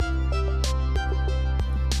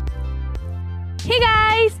Hey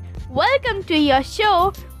guys, welcome to your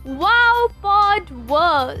show Wow Pod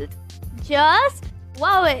World. Just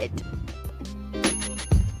wow it.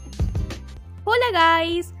 Hola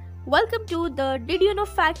guys, welcome to the Did You Know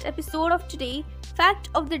Fact episode of today. Fact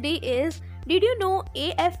of the day is, did you know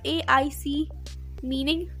AFAIC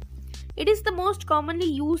meaning? It is the most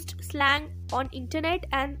commonly used slang on internet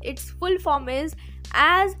and its full form is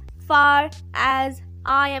as far as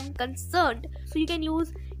I am concerned. So you can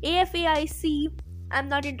use AFAIC, I'm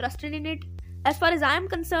not interested in it. As far as I am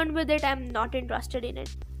concerned with it, I'm not interested in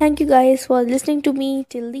it. Thank you guys for listening to me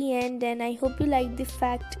till the end, and I hope you liked the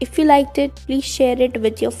fact. If you liked it, please share it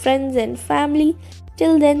with your friends and family.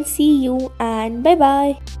 Till then, see you and bye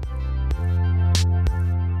bye.